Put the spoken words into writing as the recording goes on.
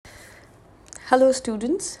Hello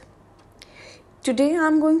students. Today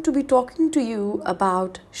I'm going to be talking to you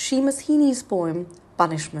about Seamus Heaney's poem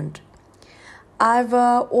Punishment. I've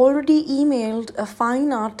already emailed a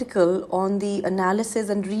fine article on the analysis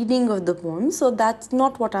and reading of the poem, so that's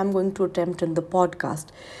not what I'm going to attempt in the podcast.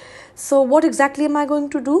 So what exactly am I going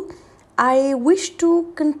to do? I wish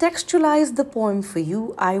to contextualize the poem for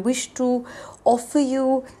you. I wish to offer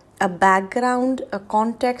you a background, a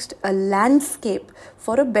context, a landscape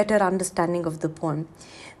for a better understanding of the poem.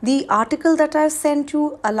 The article that I've sent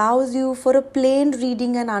you allows you for a plain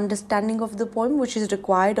reading and understanding of the poem, which is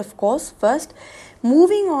required, of course, first.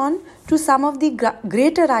 Moving on to some of the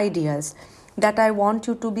greater ideas that I want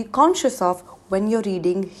you to be conscious of when you're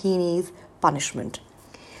reading Heaney's Punishment.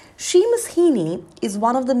 Seamus Heaney is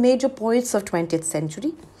one of the major poets of 20th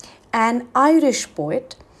century, an Irish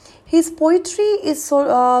poet. His poetry is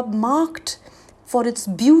marked for its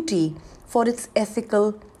beauty, for its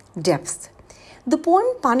ethical depth. The poem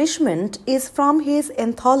Punishment is from his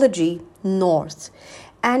anthology North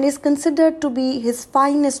and is considered to be his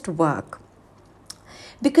finest work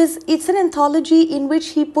because it's an anthology in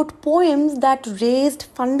which he put poems that raised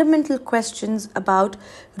fundamental questions about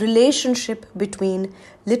relationship between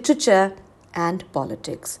literature and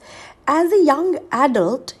politics. As a young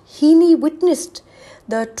adult, Heaney witnessed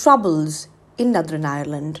the troubles in Northern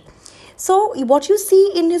Ireland. So what you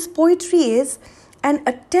see in his poetry is an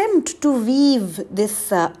attempt to weave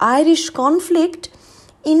this Irish conflict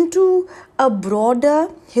into a broader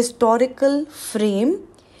historical frame,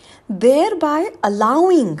 thereby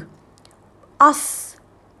allowing us,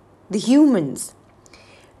 the humans,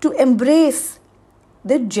 to embrace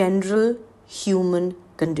the general human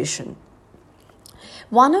condition.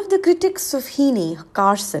 One of the critics of Heaney,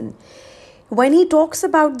 Carson, when he talks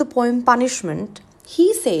about the poem Punishment,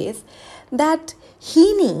 he says that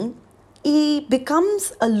Heaney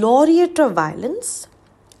becomes a laureate of violence,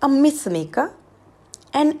 a mythmaker,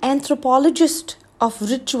 an anthropologist of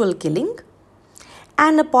ritual killing,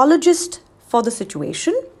 an apologist for the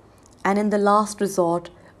situation, and in the last resort,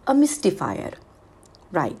 a mystifier.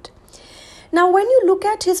 Right. Now, when you look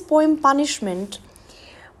at his poem Punishment,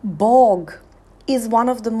 bog is one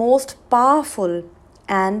of the most powerful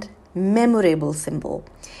and memorable symbol.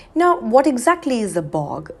 Now, what exactly is a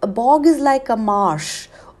bog? A bog is like a marsh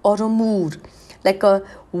or a moor, like a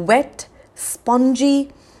wet,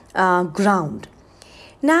 spongy ground.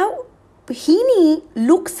 Now, Heaney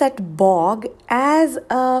looks at bog as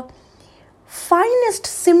a finest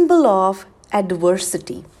symbol of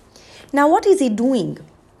adversity. Now, what is he doing?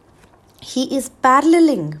 He is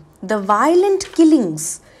paralleling the violent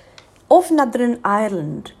killings of Northern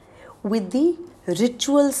Ireland with the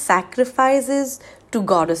ritual sacrifices to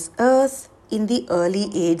goddess Earth in the early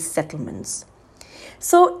age settlements.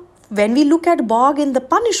 So when we look at bog in the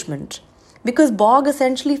Punishment, because bog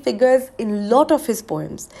essentially figures in a lot of his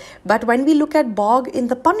poems, but when we look at bog in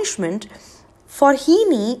the Punishment, for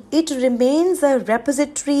Heaney, it remains a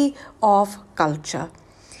repository of culture.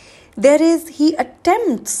 He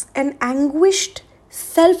attempts an anguished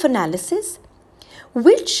self-analysis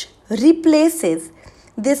which replaces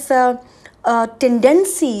this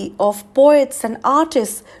tendency of poets and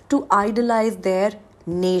artists to idolize their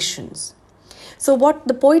nations. So what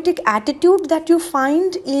the poetic attitude that you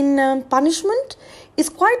find in Punishment is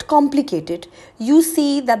quite complicated. You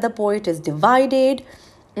see that the poet is divided,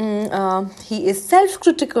 he is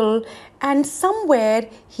self-critical, and somewhere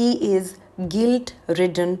he is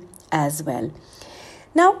guilt-ridden as well.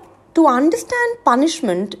 Now, to understand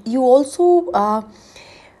Punishment, you also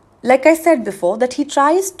like I said before, that he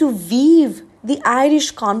tries to weave the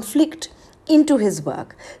Irish conflict into his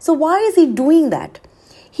work. So why is he doing that?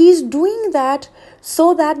 He is doing that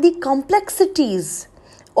so that the complexities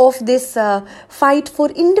of this fight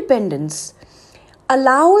for independence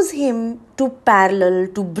allows him to parallel,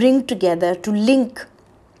 to bring together, to link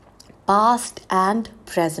past and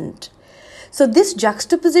present. So this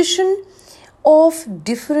juxtaposition of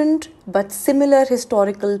different but similar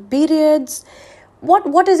historical periods,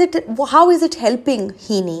 what is it? How is it helping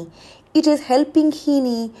Heaney? It is helping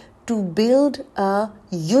Heaney to build a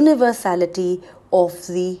universality of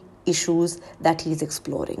the issues that he is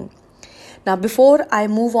exploring. Now, before I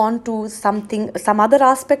move on to some other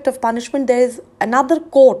aspect of Punishment, there is another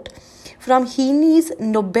quote from Heaney's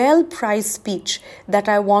Nobel Prize speech that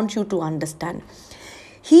I want you to understand.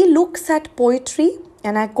 He looks at poetry,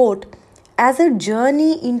 and I quote, as a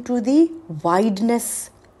journey into the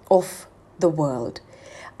wideness of the world.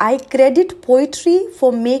 I credit poetry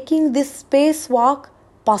for making this spacewalk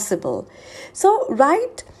possible. So,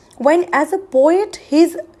 right when as a poet,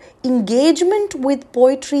 his engagement with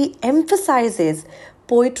poetry emphasizes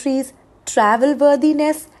poetry's travel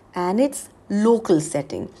worthiness, and its local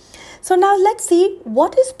setting. So now let's see,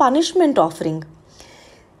 what is punishment offering?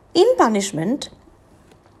 In punishment,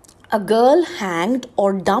 a girl hanged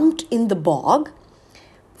or dumped in the bog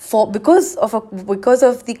because of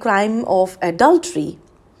the crime of adultery.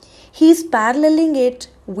 He is paralleling it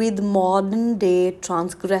with modern day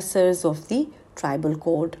transgressors of the tribal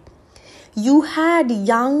code. You had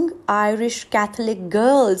young Irish Catholic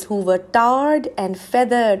girls who were tarred and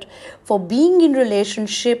feathered for being in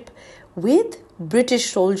relationship with British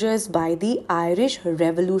soldiers by the Irish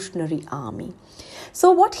Revolutionary Army.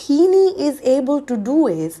 So what Heaney is able to do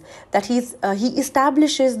is that he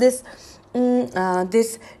establishes this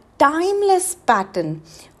timeless pattern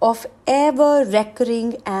of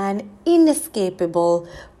ever-recurring and inescapable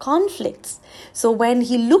conflicts. So when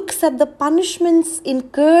he looks at the punishments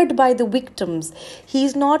incurred by the victims, he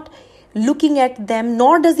is not looking at them,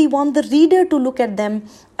 nor does he want the reader to look at them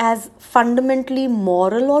as fundamentally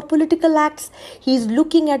moral or political acts. He is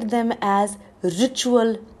looking at them as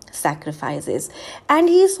ritual sacrifices. And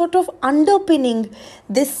he is sort of underpinning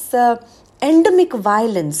this endemic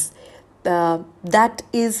violence that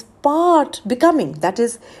is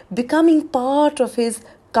becoming part of his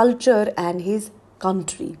culture and his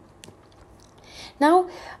country. Now,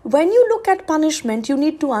 when you look at punishment, you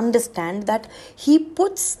need to understand that he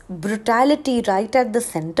puts brutality right at the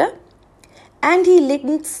center, and he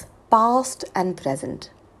links past and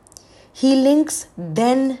present. He links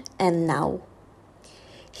then and now.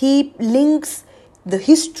 He links the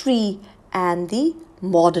history and the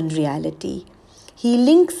modern reality. He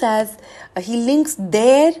links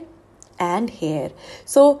there and here.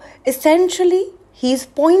 So essentially, he is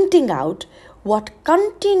pointing out what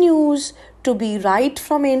continues to be right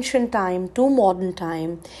from ancient time to modern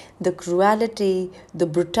time, the cruelty, the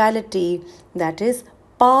brutality that is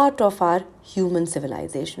part of our human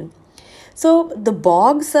civilization. So the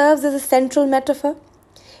bog serves as a central metaphor.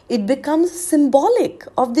 It becomes symbolic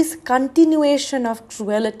of this continuation of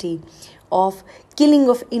cruelty, of killing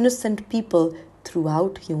of innocent people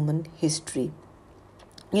throughout human history.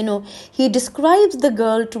 He describes the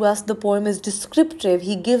girl to us. The poem is descriptive.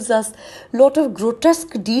 He gives us a lot of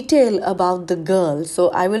grotesque detail about the girl.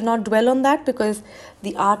 So I will not dwell on that because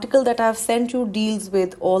the article that I have sent you deals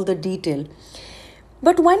with all the detail.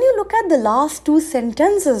 But when you look at the last two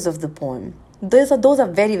sentences of the poem, those are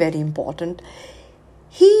very, very important.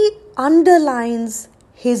 He underlines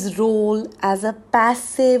his role as a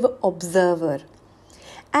passive observer,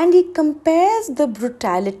 and he compares the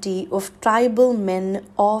brutality of tribal men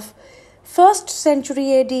of 1st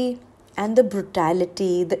century AD and the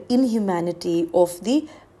brutality, the inhumanity of the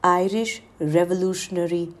Irish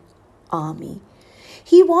Revolutionary Army.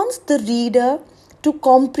 He wants the reader to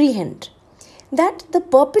comprehend that the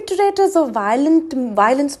perpetrators of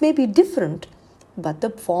violence may be different, but the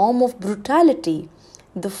form of brutality,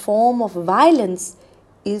 the form of violence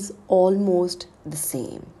is almost the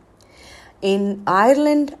same. In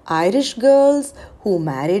Ireland, Irish girls who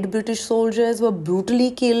married British soldiers were brutally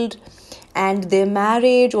killed, and their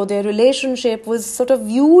marriage or their relationship was sort of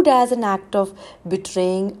viewed as an act of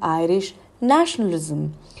betraying Irish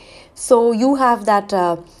nationalism. So you have that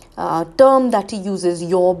term that he uses,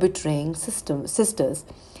 "you're betraying sisters."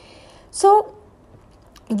 So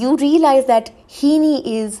you realize that Heaney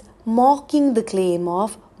is mocking the claim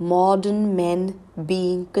of modern men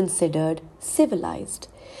being considered civilized.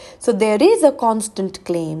 So there is a constant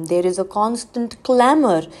claim, there is a constant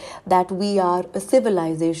clamor that we are a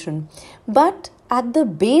civilization. But at the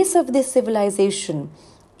base of this civilization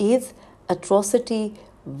is atrocity,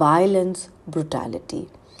 violence, brutality.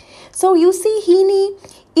 So you see, Heaney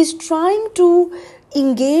is trying to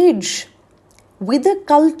engage with the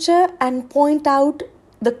culture and point out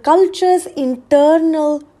the culture's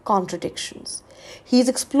internal contradictions. He is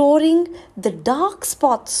exploring the dark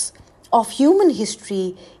spots of human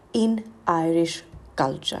history in Irish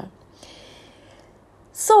culture.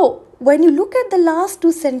 So, when you look at the last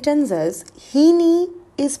two sentences, Heaney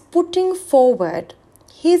is putting forward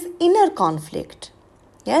his inner conflict.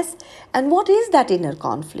 Yes? And what is that inner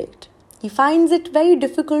conflict? He finds it very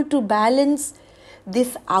difficult to balance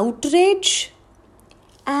this outrage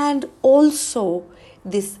and also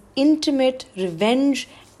this intimate revenge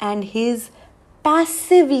and his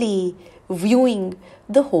passively viewing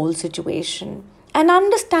the whole situation and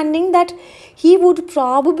understanding that he would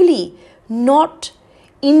probably not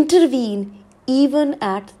intervene even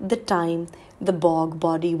at the time the bog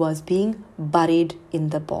body was being buried in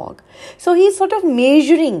the bog. So he's sort of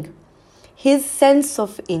measuring his sense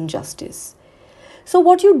of injustice. So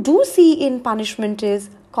what you do see in punishment is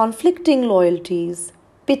conflicting loyalties,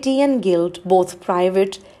 pity and guilt, both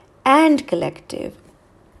private and collective.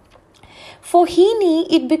 For Heaney,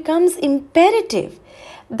 it becomes imperative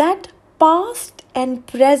that past and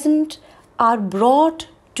present are brought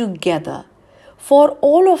together for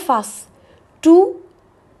all of us to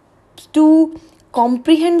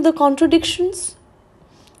comprehend the contradictions,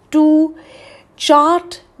 to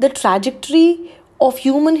chart the trajectory of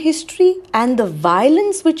human history and the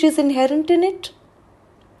violence which is inherent in it.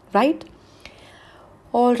 Right?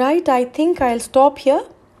 All right, I think I'll stop here.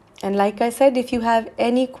 And like I said, if you have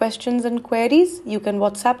any questions and queries, you can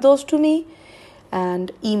WhatsApp those to me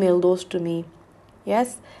and email those to me.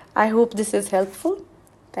 Yes, I hope this is helpful.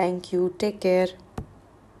 Thank you. Take care.